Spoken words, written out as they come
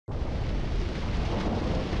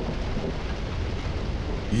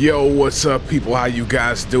Yo, what's up, people? How you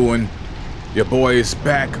guys doing? Your boy is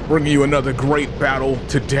back, bringing you another great battle.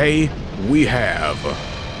 Today, we have...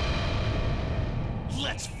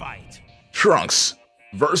 Let's fight! Trunks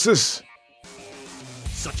versus...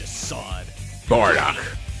 Such a sod. Bardock.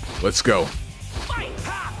 Let's go.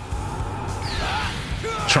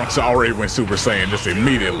 Trunks already went Super Saiyan just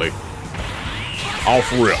immediately. Off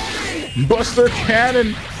rip. Buster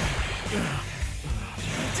Cannon!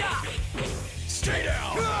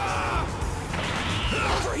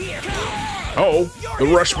 Oh, the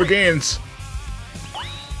rush begins.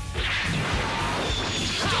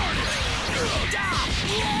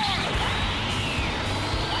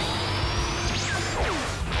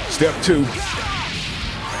 Step 2.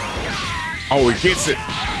 Oh, he gets it.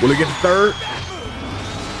 Will he get the third?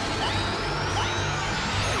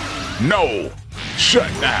 No.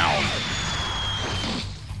 Shut down.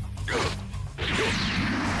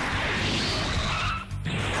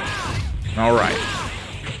 All right.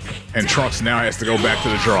 And Trunks now has to go back to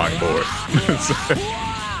the drawing board.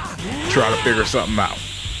 Try to figure something out.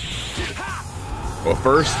 Well,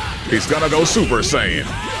 first, he's gonna go Super Saiyan.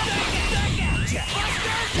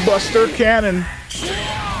 Buster Cannon.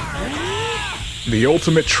 The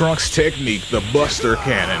ultimate Trunks technique, the Buster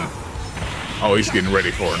Cannon. Oh, he's getting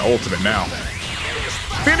ready for an ultimate now.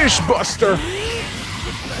 Finish Buster.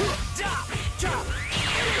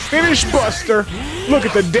 Finish Buster. Look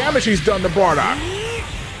at the damage he's done to Bardock.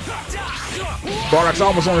 Bardock's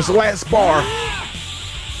almost on his last bar.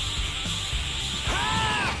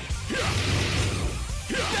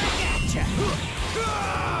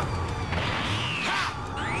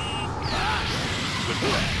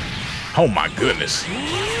 Oh my goodness.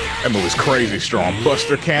 That move is crazy strong.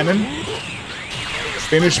 Buster Cannon.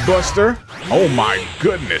 Finish Buster. Oh my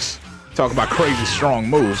goodness. Talk about crazy strong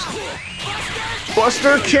moves.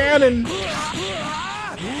 Buster Cannon.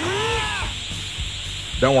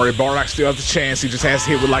 Don't worry, Bardock still has a chance. He just has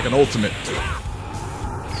to hit with like an ultimate.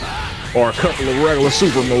 Or a couple of regular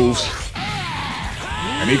super moves.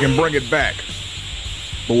 And he can bring it back.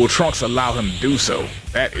 But will Trunks allow him to do so?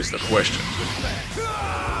 That is the question.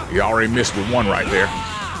 He already missed with one right there.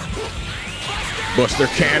 Buster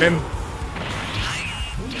Cannon.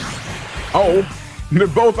 Oh, they're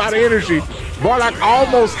both out of energy. Bardock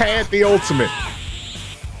almost had the ultimate.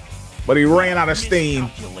 But he ran out of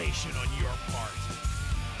steam.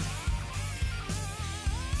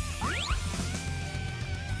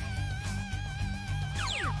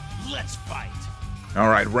 Let's fight. All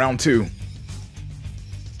right, round 2.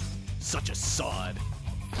 Such a sod.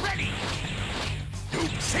 Ready.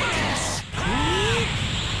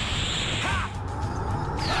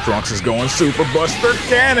 Trunks is going Super Buster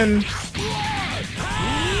Cannon.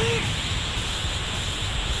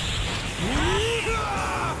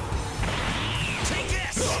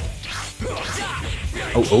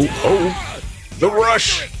 Oh, oh, oh. The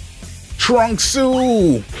rush.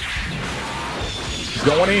 Trunksu.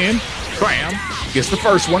 Going in. Bam. Gets the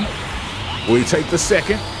first one. Will he take the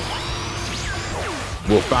second?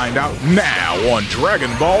 We'll find out now on Dragon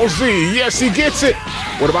Ball Z. Yes, he gets it.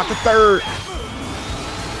 What about the third?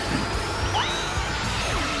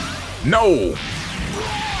 No.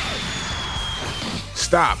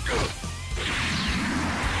 Stop.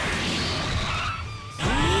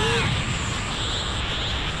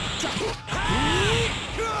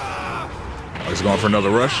 Oh, he's going for another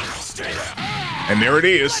rush. And there it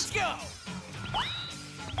is.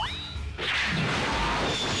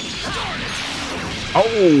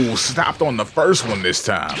 Oh, stopped on the first one this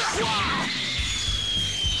time.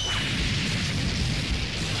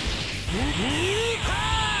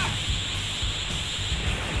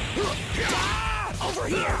 Over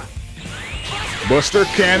here. Buster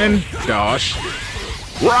Cannon, Dosh,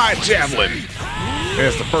 Ride Javelin.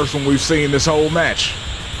 That's the first one we've seen this whole match.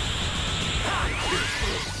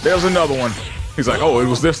 There's another one. He's like, oh, it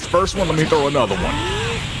was this first one? Let me throw another one.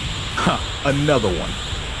 Huh, another one.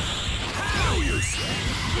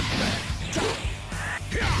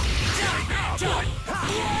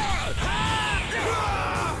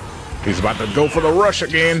 He's about to go for the rush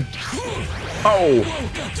again. Oh,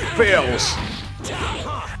 fails.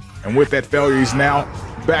 And with that failure, he's now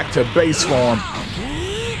back to base form.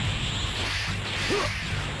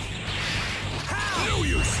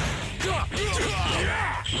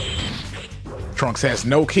 Trunks has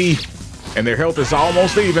no ki, and their health is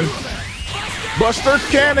almost even. Buster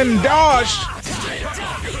Cannon dodged.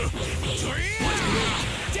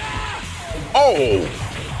 Oh,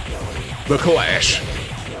 the clash.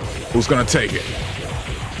 Who's gonna take it?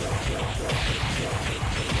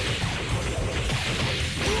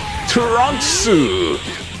 Trunksu.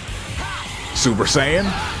 Super Saiyan.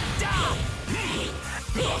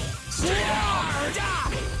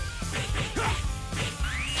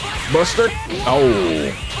 Buster.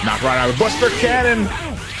 Oh, knocked right out of Buster Cannon.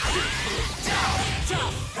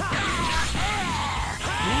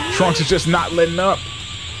 Trunks is just not letting up.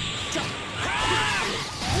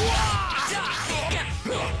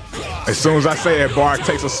 As soon as I say that, Bark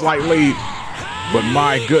takes a slight lead. But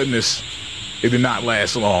my goodness, it did not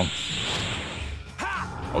last long.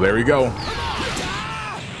 Oh, there we go.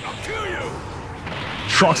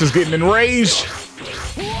 Trunks is getting enraged.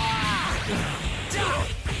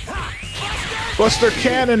 Buster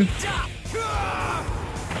Cannon.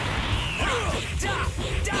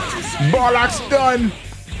 Bardock's done.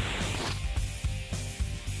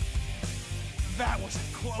 That was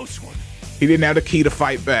a close one. He didn't have the key to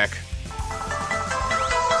fight back.